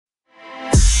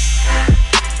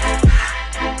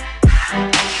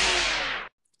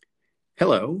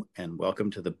Hello, and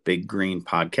welcome to the Big Green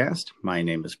Podcast. My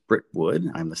name is Britt Wood.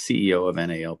 I'm the CEO of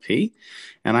NALP,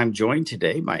 and I'm joined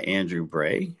today by Andrew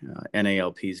Bray,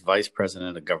 NALP's Vice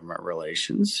President of Government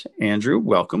Relations. Andrew,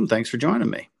 welcome. Thanks for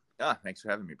joining me. Thanks for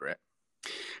having me, Britt.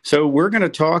 So we're going to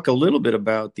talk a little bit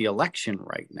about the election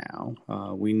right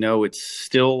now. We know it's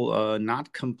still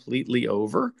not completely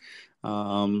over,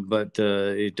 but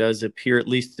it does appear, at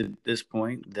least at this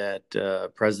point,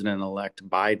 that President-elect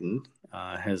Biden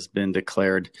has been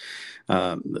declared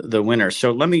the winner.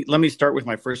 So let me start with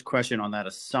my first question on that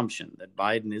assumption that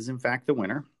Biden is in fact the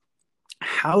winner.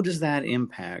 How does that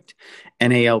impact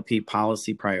NALP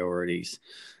policy priorities?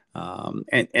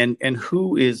 And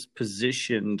who is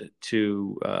positioned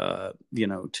to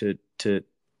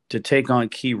take on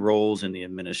key roles in the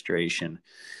administration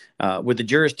with the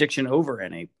jurisdiction over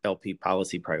NALP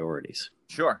policy priorities?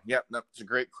 Sure. Yeah, that's a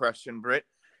great question, Britt.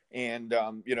 And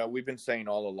we've been saying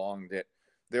all along that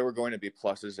there were going to be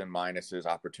pluses and minuses,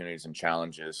 opportunities and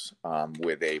challenges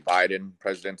with a Biden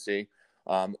presidency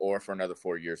or for another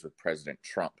 4 years with President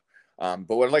Trump. But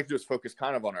what I'd like to do is focus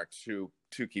kind of on our two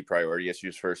key priority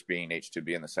issues, first being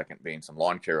H-2B and the second being some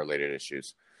lawn care related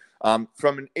issues. From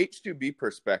an H-2B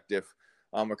perspective,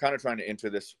 we're kind of trying to enter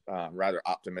this rather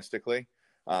optimistically.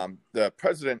 The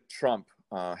President Trump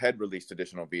had released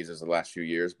additional visas the last few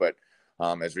years, but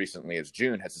as recently as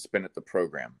June has suspended the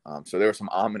program. So there were some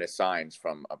ominous signs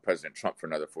from President Trump for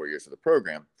another 4 years of the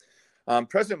program.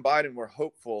 President Biden, we're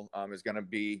hopeful, is going to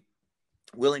be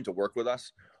willing to work with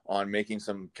us on making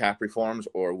some cap reforms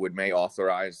or may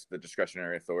authorize the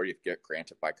discretionary authority if get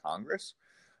granted by Congress.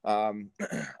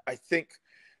 I think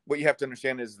what you have to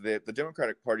understand is that the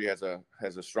Democratic Party has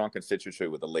a strong constituency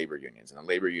with the labor unions, and the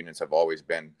labor unions have always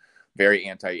been very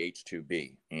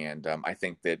anti-H-2B. And I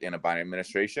think that in a Biden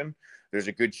administration, there's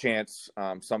a good chance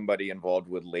somebody involved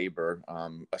with labor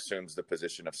assumes the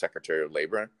position of Secretary of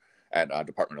Labor at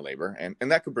Department of Labor, and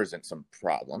that could present some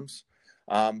problems.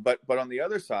 But on the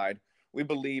other side, we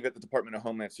believe at the Department of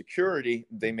Homeland Security,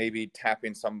 they may be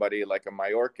tapping somebody like a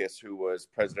Mayorkas, who was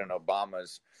President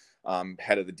Obama's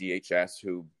head of the DHS,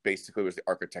 who basically was the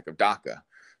architect of DACA.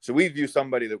 So we view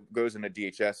somebody that goes into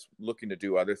DHS looking to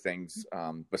do other things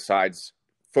besides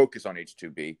focus on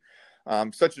H-2B,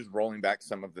 such as rolling back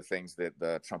some of the things that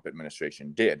the Trump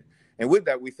administration did. And with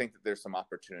that, we think that there's some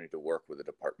opportunity to work with the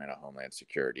Department of Homeland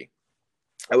Security.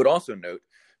 I would also note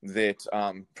that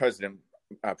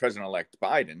President-elect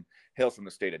Biden hails from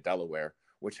the state of Delaware,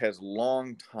 which has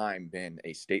long time been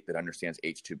a state that understands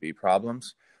H-2B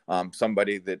problems.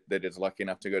 Somebody that is lucky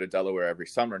enough to go to Delaware every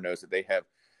summer knows that they have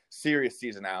serious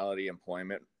seasonality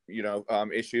employment,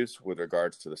 issues with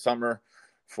regards to the summer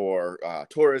for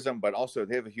tourism, but also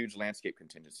they have a huge landscape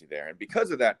contingency there. And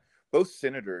because of that, both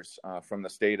senators from the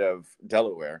state of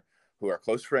Delaware, who are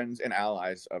close friends and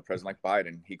allies of President-elect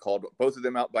Biden, he called both of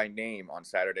them out by name on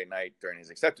Saturday night during his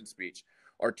acceptance speech,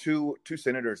 are two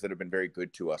senators that have been very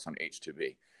good to us on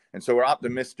H-2B. And so we're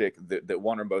optimistic that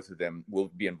one or both of them will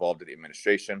be involved in the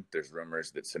administration. There's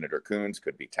rumors that Senator Coons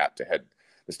could be tapped to head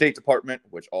the State Department,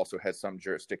 which also has some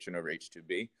jurisdiction over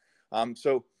H-2B.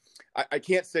 So I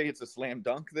can't say it's a slam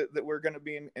dunk that we're going to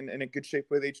be in a good shape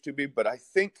with H-2B, but I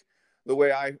think the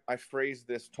way I phrase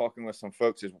this talking with some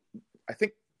folks is I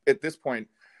think at this point,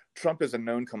 Trump is a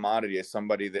known commodity as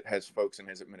somebody that has folks in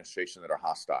his administration that are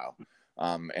hostile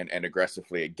and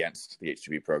aggressively against the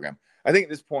H-2B program. I think at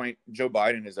this point, Joe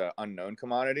Biden is an unknown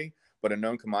commodity, but a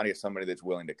known commodity is somebody that's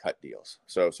willing to cut deals.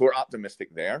 So we're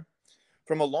optimistic there.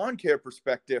 From a lawn care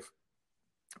perspective,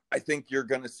 I think you're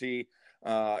going to see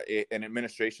an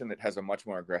administration that has a much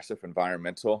more aggressive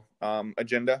environmental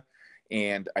agenda.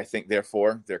 And I think,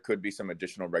 therefore, there could be some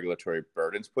additional regulatory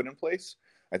burdens put in place.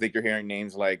 I think you're hearing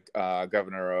names like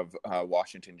Governor of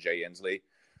Washington, Jay Inslee,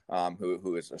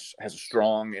 who has a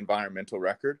strong environmental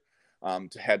record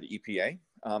to head the EPA.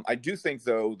 I do think,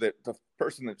 though, that the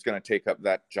person that's going to take up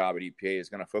that job at EPA is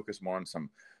going to focus more on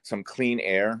some clean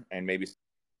air and maybe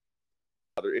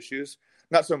other issues,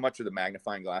 not so much with a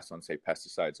magnifying glass on, say,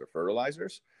 pesticides or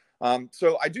fertilizers.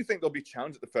 So I do think there'll be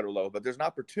challenges at the federal level, but there's an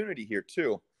opportunity here,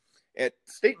 too. At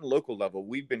state and local level,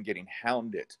 we've been getting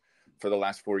hounded for the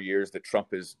last 4 years that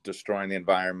Trump is destroying the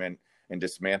environment and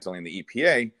dismantling the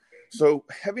EPA. So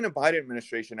having a Biden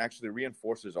administration actually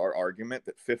reinforces our argument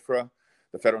that FIFRA,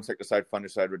 the Federal Insecticide,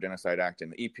 Fungicide, Rodenticide Act,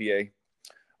 and the EPA,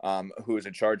 who is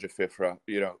in charge of FIFRA,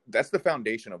 that's the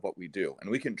foundation of what we do. And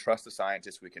we can trust the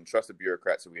scientists, we can trust the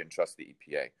bureaucrats, and we can trust the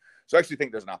EPA. So I actually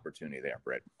think there's an opportunity there,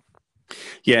 Britt.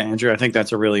 Yeah, Andrew, I think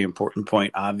that's a really important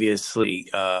point. Obviously,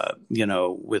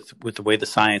 with the way the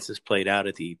science is played out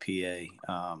at the EPA,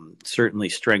 certainly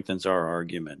strengthens our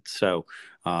argument.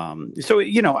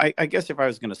 I guess if I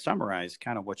was going to summarize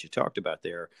kind of what you talked about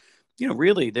there,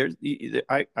 really,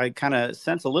 I kind of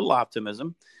sense a little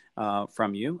optimism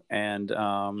from you, and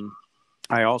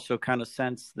I also kind of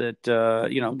sense that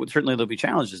certainly there'll be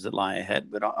challenges that lie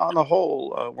ahead, but on the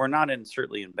whole, we're not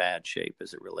certainly in bad shape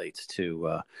as it relates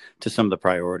to some of the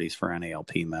priorities for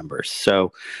NALP members.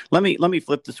 So let me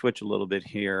flip the switch a little bit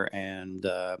here and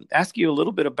ask you a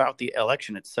little bit about the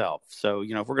election itself. So if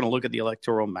we're going to look at the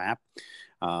electoral map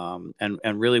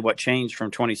and really what changed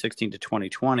from 2016 to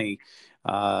 2020.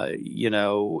 What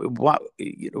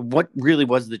really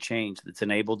was the change that's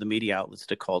enabled the media outlets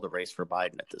to call the race for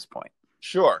Biden at this point?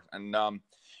 Sure. And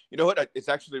you know what? It's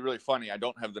actually really funny. I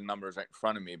don't have the numbers right in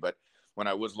front of me, but when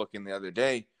I was looking the other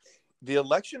day, the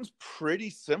election's pretty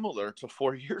similar to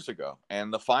 4 years ago.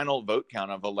 And the final vote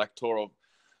count of the electoral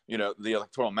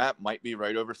map might be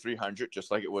right over 300,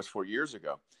 just like it was 4 years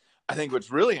ago. I think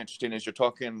what's really interesting is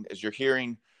you're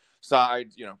hearing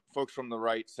folks from the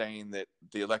right saying that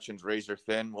the election's razor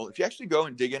thin. Well, if you actually go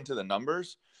and dig into the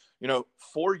numbers,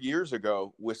 4 years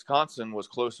ago, Wisconsin was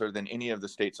closer than any of the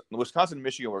states. Wisconsin and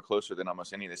Michigan were closer than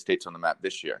almost any of the states on the map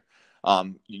this year.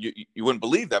 You wouldn't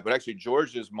believe that, but actually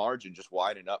Georgia's margin just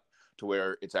widened up to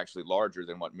where it's actually larger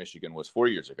than what Michigan was 4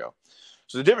 years ago.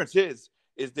 So the difference is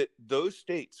that those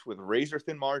states with razor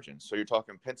thin margins, so you're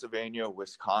talking Pennsylvania,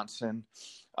 Wisconsin,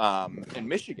 and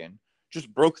Michigan,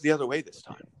 just broke the other way this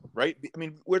time, right? I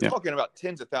mean, we're talking about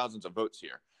tens of thousands of votes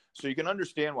here. So you can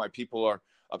understand why people are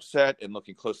upset and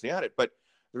looking closely at it. But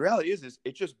the reality is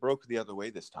it just broke the other way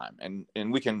this time. And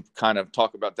we can kind of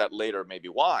talk about that later, maybe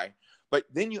why. But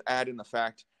then you add in the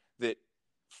fact that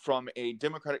from a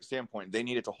Democratic standpoint, they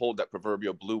needed to hold that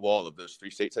proverbial blue wall of those three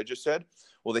states I just said.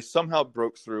 Well, they somehow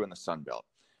broke through in the Sun Belt.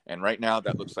 And right now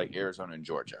that looks like Arizona and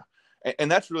Georgia. And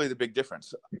that's really the big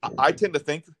difference. I tend to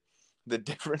think the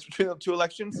difference between the two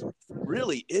elections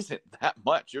really isn't that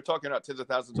much. You're talking about tens of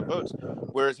thousands of votes,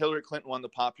 whereas Hillary Clinton won the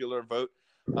popular vote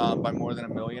by more than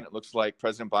 1 million. It looks like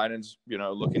President Biden's,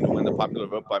 looking to win the popular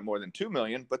vote by more than 2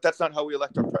 million, but that's not how we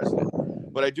elect our president.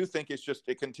 But I do think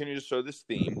it continues to show this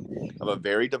theme of a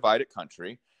very divided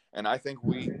country. And I think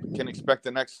we can expect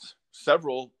the next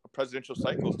several presidential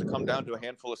cycles to come down to a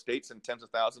handful of states and tens of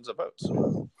thousands of votes.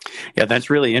 Yeah, that's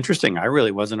really interesting. I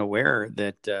really wasn't aware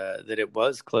that it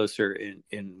was closer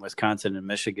in Wisconsin and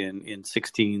Michigan in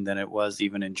 2016 than it was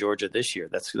even in Georgia this year.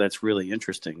 That's really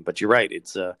interesting. But you're right.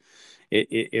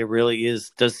 It really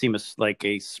does seem like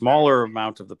a smaller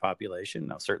amount of the population.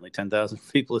 Now, certainly 10,000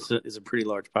 people is a pretty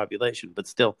large population, but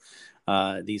still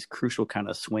these crucial kind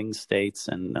of swing states.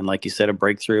 And like you said, a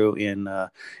breakthrough in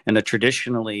a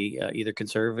traditionally either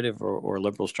conservative or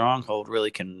liberal stronghold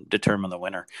really can determine the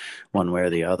winner one way or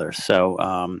the other.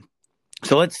 So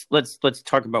let's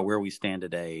talk about where we stand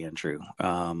today, Andrew.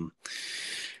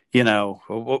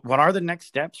 What are the next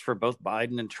steps for both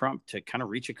Biden and Trump to kind of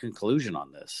reach a conclusion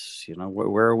on this?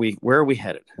 Where are we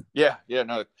headed? Yeah,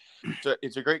 no,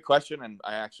 it's a great question. And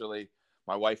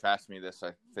my wife asked me this,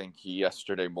 I think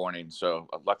yesterday morning. So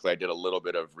luckily I did a little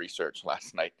bit of research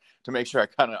last night to make sure I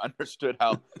kind of understood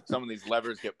how some of these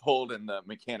levers get pulled and the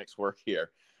mechanics work here.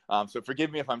 So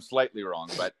forgive me if I'm slightly wrong,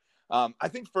 but I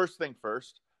think first thing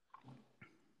first,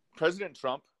 President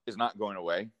Trump is not going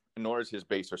away, nor is his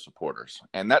base or supporters.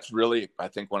 And that's really, I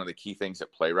think, one of the key things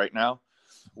at play right now.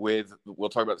 We'll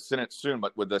talk about the Senate soon,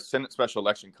 but with the Senate special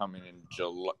election coming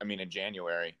in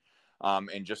January,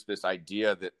 and just this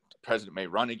idea that the president may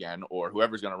run again, or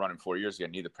whoever's going to run in 4 years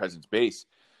again, need the president's base,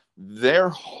 they're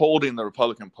holding the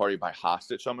Republican Party by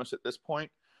hostage almost at this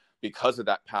point because of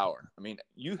that power. I mean,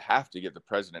 you have to give the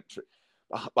president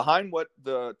behind what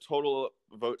the total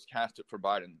votes casted for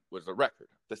Biden was the record.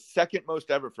 The second most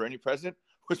ever for any president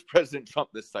was President Trump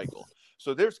this cycle.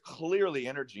 So there's clearly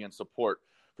energy and support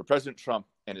for President Trump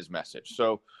and his message.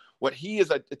 So what he is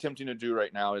attempting to do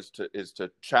right now is to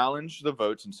challenge the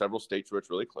votes in several states where it's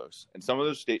really close. In some of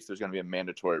those states, there's going to be a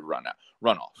mandatory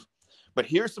runoff. But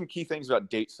here's some key things about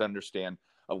dates to understand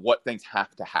of what things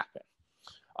have to happen.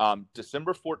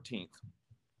 December 14th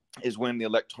is when the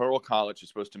Electoral College is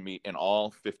supposed to meet in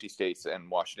all 50 states and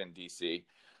Washington, D.C.,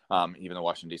 even though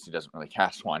Washington, D.C. doesn't really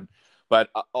cast one. But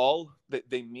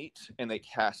they meet and they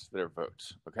cast their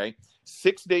votes, okay?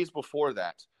 6 days before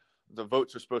that, the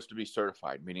votes are supposed to be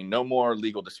certified, meaning no more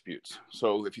legal disputes.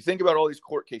 So if you think about all these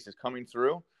court cases coming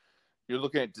through, you're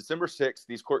looking at December 6th.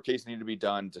 These court cases need to be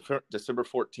done. December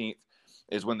 14th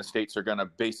is when the states are going to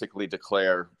basically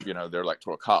declare, their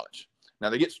Electoral College. Now,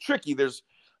 that gets tricky. There's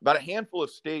about a handful of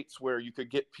states where you could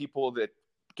get people that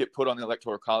get put on the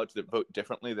Electoral College that vote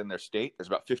differently than their state. There's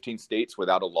about 15 states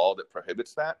without a law that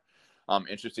prohibits that.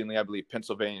 Interestingly, I believe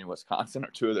Pennsylvania and Wisconsin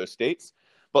are two of those states.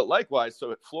 But likewise,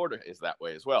 so Florida is that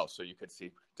way as well. So you could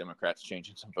see Democrats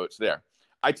changing some votes there.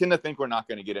 I tend to think we're not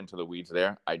going to get into the weeds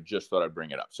there. I just thought I'd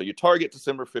bring it up. So you target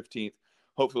December 15th.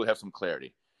 Hopefully we'll have some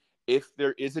clarity. If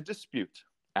there is a dispute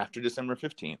after December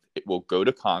 15th, it will go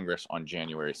to Congress on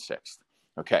January 6th.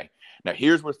 Okay. Now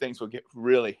here's where things will get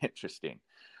really interesting.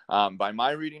 By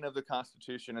my reading of the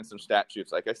Constitution and some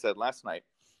statutes, like I said last night,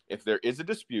 if there is a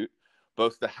dispute,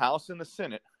 both the House and the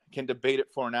Senate can debate it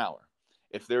for an hour.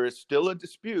 If there is still a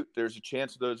dispute, there's a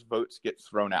chance those votes get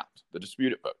thrown out, the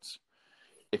disputed votes.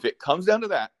 If it comes down to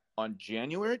that, on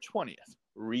January 20th,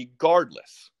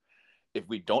 regardless, if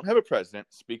we don't have a president,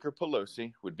 Speaker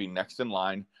Pelosi would be next in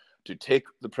line to take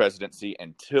the presidency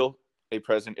until a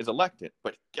president is elected.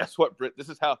 But guess what, Britt? This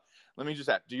is how, let me just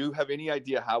ask, do you have any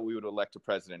idea how we would elect a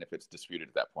president if it's disputed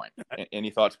at that point?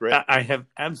 Any thoughts, Britt? I have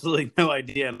absolutely no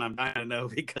idea, and I'm dying to know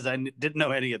because I didn't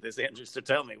know any of this, Andrew. So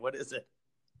tell me, what is it?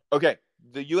 Okay,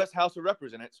 the U.S. House of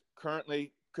Representatives,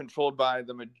 currently controlled by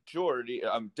the majority,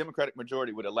 Democratic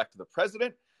majority, would elect the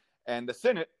president, and the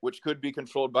Senate, which could be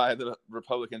controlled by the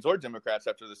Republicans or Democrats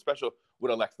after the special,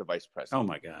 would elect the vice president. Oh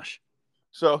my gosh.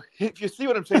 So if you see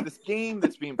what I'm saying, this game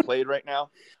that's being played right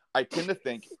now, I tend to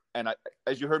think, and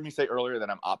as you heard me say earlier, that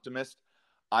I'm optimist.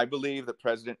 I believe that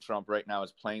President Trump right now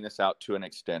is playing this out to an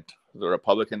extent. The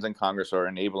Republicans in Congress are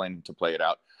enabling to play it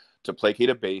out, to placate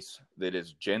a base that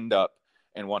is ginned up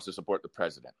and wants to support the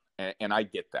president. And I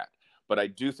get that. But I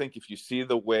do think if you see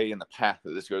the way and the path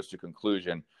that this goes to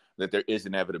conclusion, that there is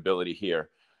inevitability here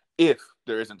if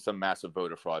there isn't some massive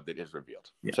voter fraud that is revealed.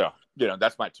 Yeah. So,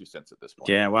 that's my 2 cents at this point.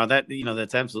 Yeah, well,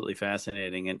 that's absolutely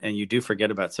fascinating. And you do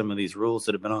forget about some of these rules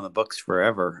that have been on the books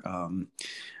forever.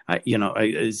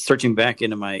 I searching back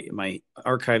into my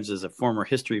archives as a former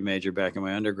history major back in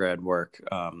my undergrad work,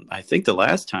 I think the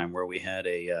last time where we had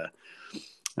a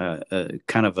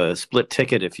kind of a split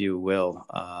ticket, if you will,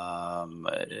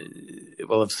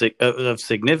 of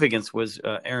significance was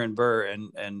Aaron Burr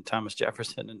and Thomas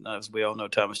Jefferson. And as we all know,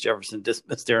 Thomas Jefferson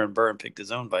dismissed Aaron Burr and picked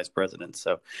his own vice president.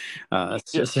 So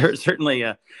certainly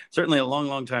a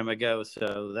long time ago.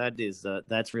 So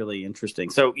that's really interesting.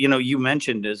 So, you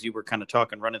mentioned as you were kind of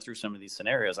running through some of these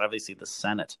scenarios, obviously the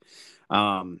Senate.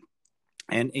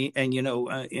 And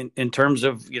in terms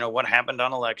of what happened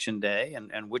on election day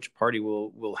and which party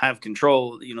will have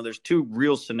control, there's two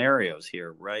real scenarios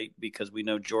here, right? Because we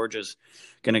know Georgia's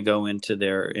going to go into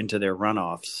their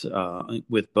runoffs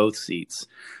with both seats.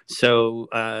 So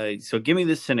give me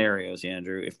the scenarios,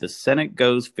 Andrew. If the Senate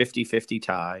goes 50-50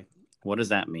 tie, what does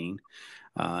that mean?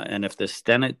 And if the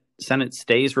Senate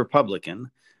stays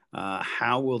Republican,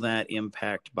 how will that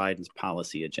impact Biden's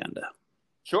policy agenda?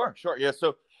 Sure. Yeah.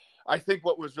 So I think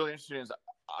what was really interesting is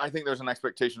I think there's an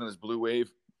expectation of this blue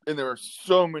wave, and there are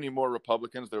so many more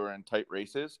Republicans that were in tight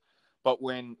races. But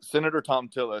when Senator Tom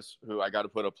Tillis, who I got to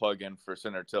put a plug in for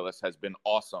Senator Tillis, has been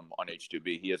awesome on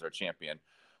H2B, he is our champion.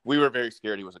 We were very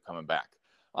scared he wasn't coming back.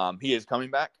 He is coming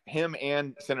back. Him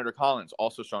and Senator Collins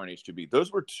also strong on H2B.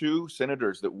 Those were two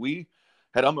senators that we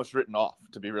had almost written off,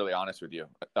 to be really honest with you.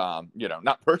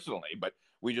 Not personally, but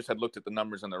we just had looked at the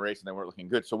numbers in the race and they weren't looking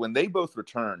good. So when they both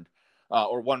returned,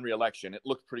 or won re-election, it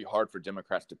looked pretty hard for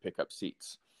Democrats to pick up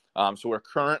seats. So we're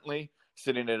currently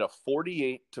sitting at a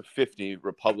 48-50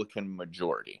 Republican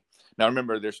majority. Now,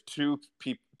 remember, there's two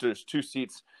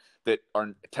seats that are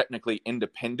technically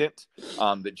independent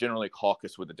that generally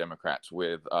caucus with the Democrats,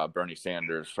 with Bernie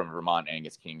Sanders from Vermont,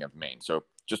 Angus King of Maine. So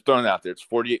just throwing it out there, it's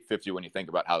 48-50 when you think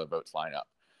about how the votes line up.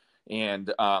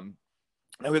 And now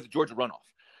we have the Georgia runoff.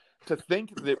 To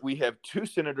think that we have two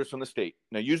senators from the state.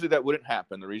 Now, usually that wouldn't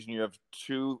happen. The reason you have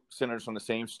two senators from the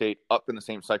same state up in the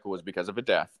same cycle was because of a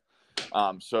death.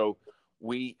 So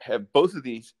we have both of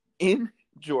these in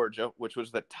Georgia, which was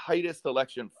the tightest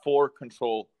election for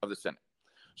control of the Senate.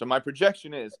 So my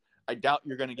projection is I doubt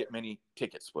you're going to get many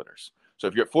ticket splitters. So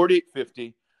if you're at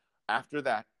 48-50, after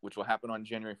that, which will happen on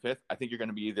January 5th, I think you're going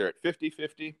to be either at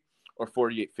 50-50 or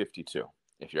 48-52.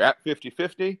 If you're at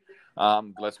 50-50,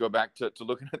 let's go back to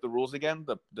looking at the rules again.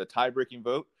 The tie-breaking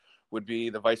vote would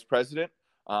be the vice president,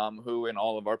 who in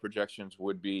all of our projections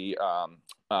would be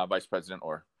vice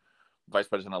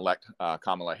president-elect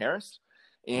Kamala Harris.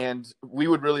 And we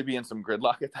would really be in some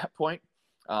gridlock at that point.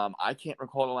 I can't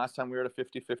recall the last time we were at a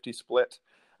 50-50 split.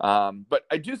 But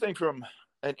I do think from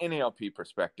an NALP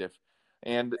perspective,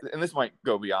 and this might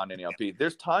go beyond NALP,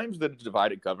 there's times that a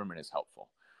divided government is helpful.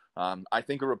 I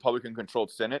think a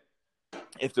Republican-controlled Senate,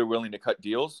 if they're willing to cut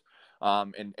deals,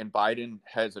 and Biden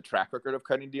has a track record of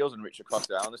cutting deals and reach across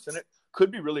the aisle in the Senate,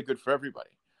 could be really good for everybody.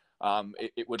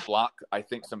 It would block, I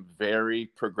think, some very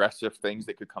progressive things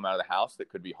that could come out of the House that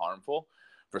could be harmful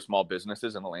for small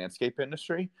businesses in the landscape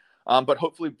industry. But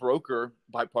hopefully broker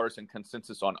bipartisan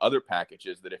consensus on other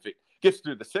packages that if it gets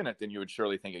through the Senate, then you would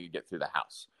surely think it could get through the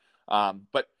House.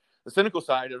 But the cynical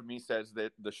side of me says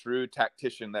that the shrewd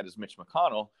tactician that is Mitch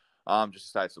McConnell just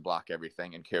decides to block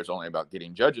everything and cares only about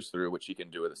getting judges through, which he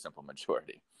can do with a simple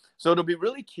majority. So it'll be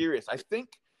really curious. I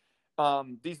think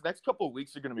these next couple of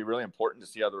weeks are going to be really important to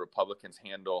see how the Republicans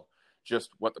handle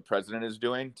just what the president is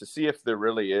doing, to see if there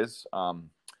really is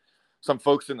some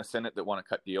folks in the Senate that want to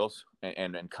cut deals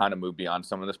and kind of move beyond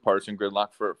some of this partisan gridlock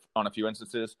on a few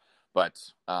instances. But,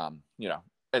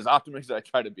 as optimistic as I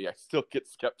try to be, I still get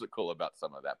skeptical about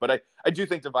some of that. But I do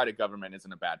think divided government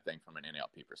isn't a bad thing from an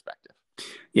NALP perspective.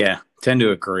 Yeah, tend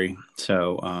to agree.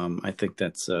 So I think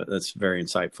that's very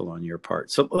insightful on your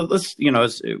part. So let's,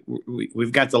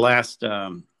 we've got the last,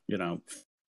 of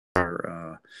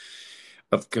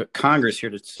Congress here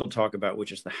to still talk about,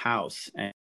 which is the House.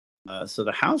 And so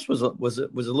the House was a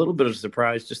little bit of a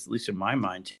surprise, just at least in my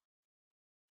mind,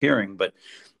 hearing, but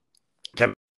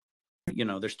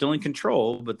they're still in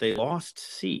control, but they lost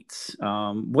seats.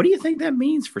 What do you think that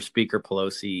means for Speaker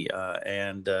Pelosi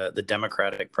and the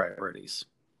Democratic priorities?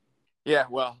 Yeah,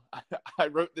 well, I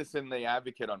wrote this in The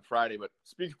Advocate on Friday, but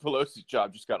Speaker Pelosi's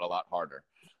job just got a lot harder.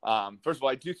 First of all,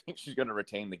 I do think she's going to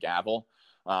retain the gavel.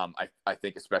 I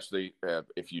think especially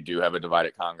if you do have a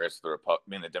divided Congress,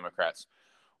 the Democrats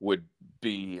would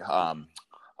be,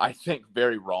 I think,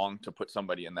 very wrong to put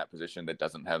somebody in that position that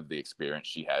doesn't have the experience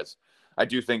she has. I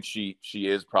do think she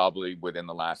is probably within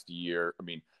the last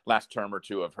term or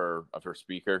two of her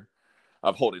speaker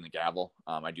of holding the gavel.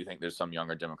 I do think there's some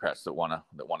younger Democrats that want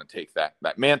to take that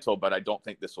mantle, but I don't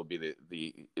think this will be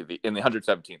the in the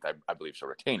 117th. I believe she'll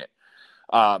retain it.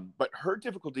 But her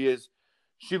difficulty is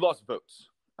she lost votes.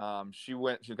 She's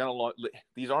going to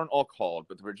these aren't all called,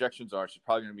 but the projections are she's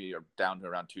probably going to be down to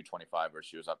around 225, where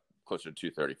she was up closer to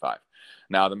 235.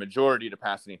 Now the majority to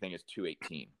pass anything is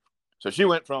 218. So she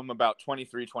went from about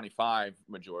 23-25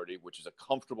 majority, which is a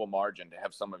comfortable margin to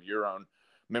have some of your own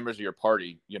members of your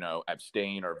party,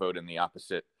 abstain or vote in the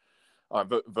opposite,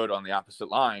 vote on the opposite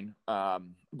line.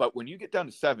 But when you get down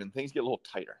to 7, things get a little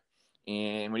tighter.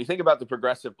 And when you think about the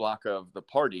progressive bloc of the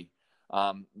party,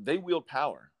 they wield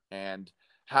power. And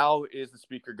how is the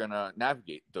speaker going to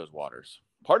navigate those waters?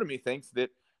 Part of me thinks that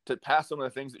to pass some of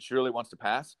the things that she really wants to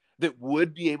pass, that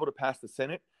would be able to pass the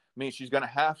Senate, means she's going to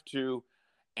have to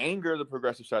anger the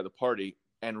progressive side of the party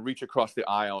and reach across the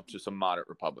aisle to some moderate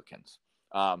Republicans.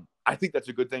 I think that's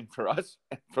a good thing for us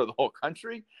and for the whole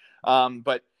country.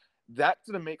 But that's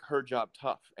going to make her job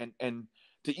tough. And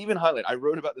to even highlight, I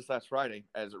wrote about this last Friday,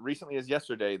 as recently as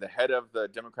yesterday, the head of the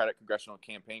Democratic Congressional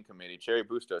Campaign Committee, Cherry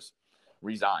Bustos,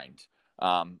 resigned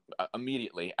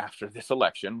immediately after this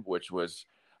election, which was,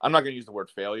 I'm not going to use the word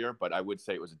failure, but I would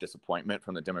say it was a disappointment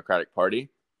from the Democratic Party.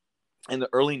 And the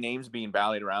early names being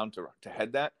ballied around to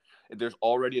head that, there's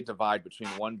already a divide between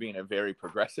one being a very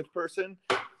progressive person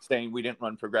saying we didn't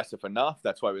run progressive enough,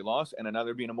 that's why we lost, and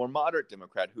another being a more moderate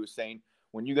Democrat who's saying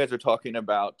when you guys are talking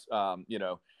about,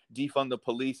 defund the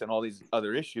police and all these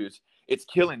other issues, it's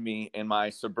killing me in my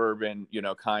suburban,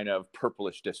 kind of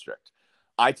purplish district.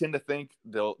 I tend to think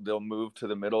they'll move to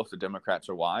the middle if the Democrats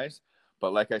are wise.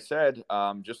 But like I said,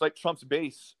 just like Trump's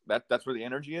base, that's where the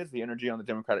energy is. The energy on the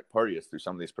Democratic Party is through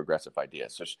some of these progressive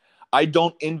ideas. So I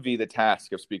don't envy the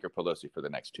task of Speaker Pelosi for the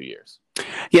next 2 years.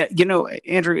 Yeah,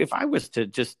 Andrew, if I was to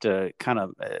just kind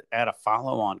of add a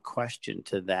follow-on question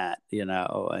to that,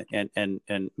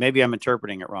 and maybe I'm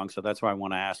interpreting it wrong, so that's why I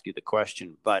want to ask you the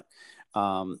question. But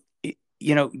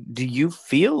do you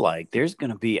feel like there's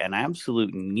going to be an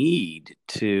absolute need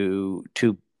to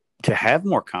have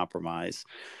more compromise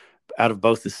out of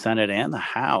both the Senate and the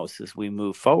House as we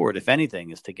move forward, if anything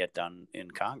is to get done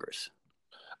in Congress?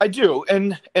 I do.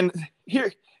 And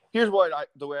here's what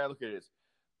the way I look at it is,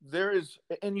 there is,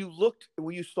 and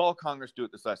you saw Congress do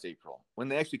it this last April when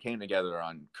they actually came together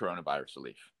on coronavirus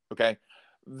relief. Okay.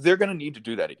 They're going to need to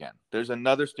do that again. There's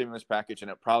another stimulus package, and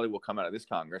it probably will come out of this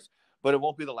Congress, but it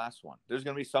won't be the last one. There's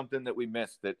going to be something that we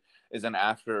missed that is an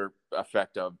after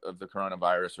effect of the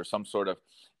coronavirus, or some sort of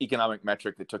economic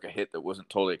metric that took a hit that wasn't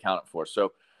totally accounted for.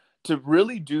 So to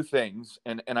really do things,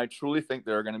 and I truly think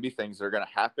there are going to be things that are going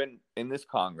to happen in this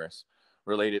Congress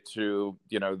related to,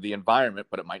 the environment,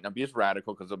 but it might not be as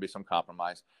radical because there'll be some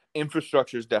compromise.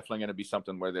 Infrastructure is definitely going to be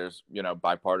something where there's,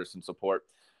 bipartisan support,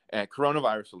 and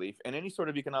coronavirus relief and any sort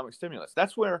of economic stimulus.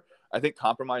 That's where I think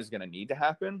compromise is going to need to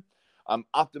happen. I'm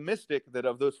optimistic that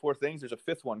of those four things, there's a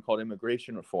fifth one called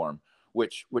immigration reform,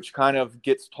 which kind of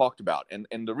gets talked about.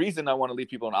 And the reason I want to leave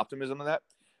people in optimism of that,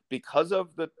 because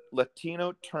of the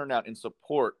Latino turnout in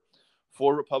support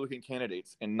for Republican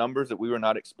candidates in numbers that we were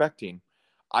not expecting,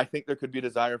 I think there could be a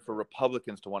desire for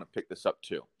Republicans to want to pick this up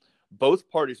too. Both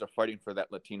parties are fighting for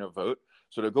that Latino vote.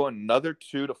 So to go another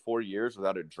 2 to 4 years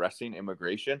without addressing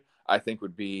immigration, I think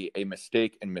would be a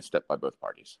mistake and misstep by both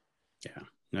parties. Yeah,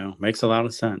 no, makes a lot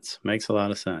of sense. Makes a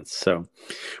lot of sense. So,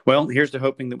 well, here's to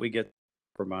hoping that we get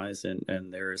compromise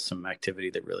and there is some activity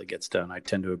that really gets done. I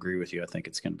tend to agree with you. I think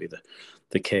it's going to be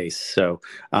the case. So,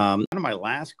 kind of my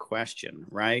last question,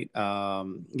 right?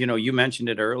 You mentioned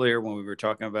it earlier when we were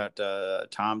talking about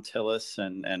Tom Tillis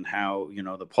and how,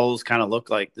 the polls kind of look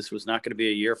like this was not going to be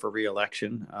a year for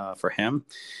reelection for him.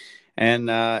 And,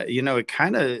 it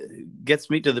kind of gets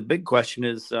me to the big question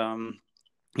is,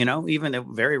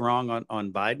 even very wrong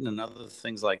on Biden and other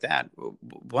things like that.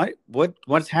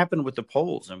 What's happened with the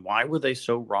polls and why were they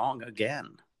so wrong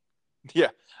again? Yeah,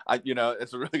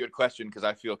 it's a really good question because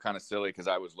I feel kind of silly because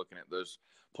I was looking at those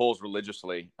polls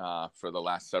religiously for the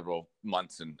last several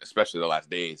months and especially the last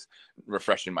days,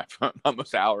 refreshing my phone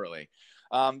almost hourly.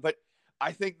 But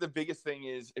I think the biggest thing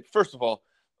is, first of all,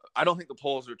 I don't think the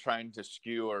polls are trying to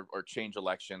skew or change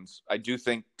elections. I do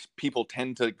think people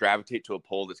tend to gravitate to a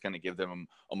poll that's going to give them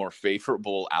a more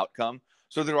favorable outcome.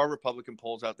 So there are Republican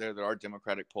polls out there. There are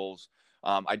Democratic polls.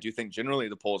 I do think generally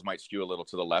the polls might skew a little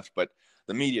to the left, but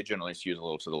the media generally skews a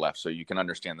little to the left. So you can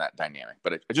understand that dynamic.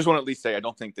 But I just want to at least say I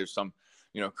don't think there's some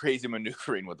crazy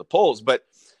maneuvering with the polls. But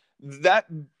that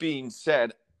being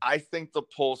said, I think the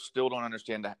polls still don't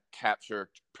understand to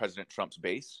capture President Trump's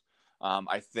base.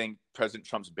 I think President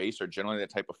Trump's base are generally the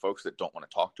type of folks that don't want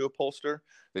to talk to a pollster,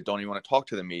 that don't even want to talk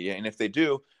to the media. And if they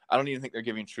do, I don't even think they're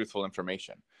giving truthful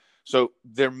information. So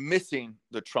they're missing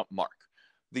the Trump mark.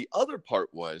 The other part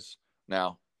was I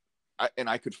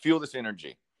could feel this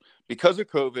energy. Because of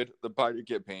COVID, the Biden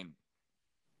campaign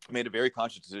made a very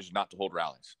conscious decision not to hold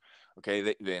rallies. Okay,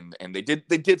 they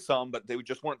did some, but they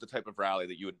just weren't the type of rally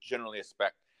that you would generally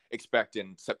expect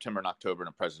in September and October in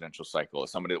a presidential cycle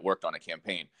as somebody that worked on a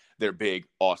campaign. They're big,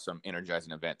 awesome,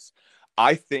 energizing events.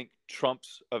 I think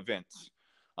Trump's events,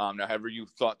 now however you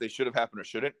thought they should have happened or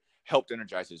shouldn't, helped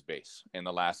energize his base in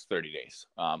the last 30 days.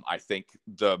 I think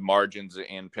the margins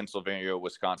in Pennsylvania,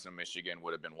 Wisconsin, Michigan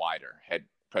would have been wider had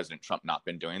President Trump not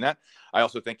been doing that. I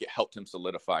also think it helped him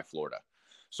solidify Florida.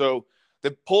 So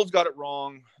the polls got it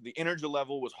wrong. The energy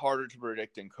level was harder to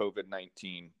predict in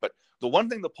COVID-19. But the one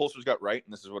thing the pollsters got right,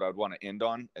 and this is what I would want to end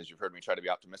on, as you've heard me try to be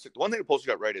optimistic, the one thing the pollsters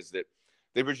got right is that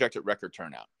they projected record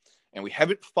turnout. And we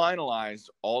haven't finalized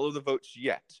all of the votes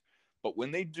yet. But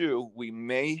when they do, we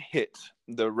may hit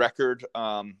the record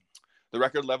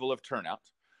level of turnout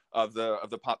of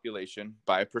the population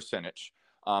by a percentage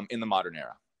in the modern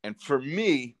era. And for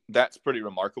me, that's pretty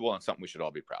remarkable and something we should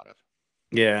all be proud of.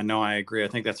 Yeah, no, I agree. I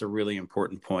think that's a really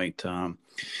important point. I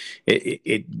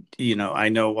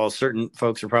know while certain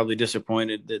folks are probably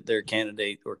disappointed that their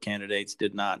candidate or candidates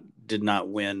did not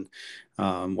win,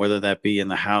 whether that be in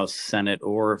the House, Senate,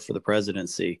 or for the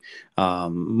presidency,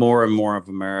 more and more of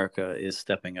America is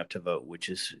stepping up to vote, which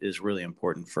is really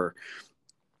important for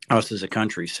us as a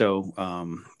country.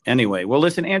 So anyway, well,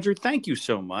 listen, Andrew, thank you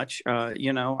so much.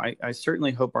 I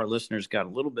certainly hope our listeners got a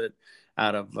little bit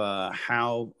out of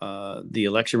how the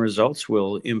election results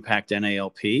will impact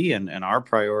NALP and our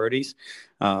priorities,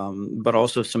 but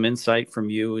also some insight from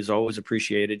you is always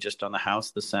appreciated just on the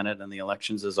House, the Senate, and the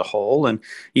elections as a whole. And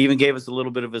you even gave us a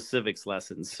little bit of a civics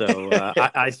lesson. So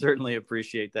I certainly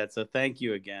appreciate that. So thank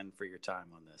you again for your time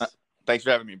on this. Thanks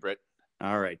for having me, Britt.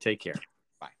 All right. Take care.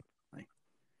 Bye. Bye.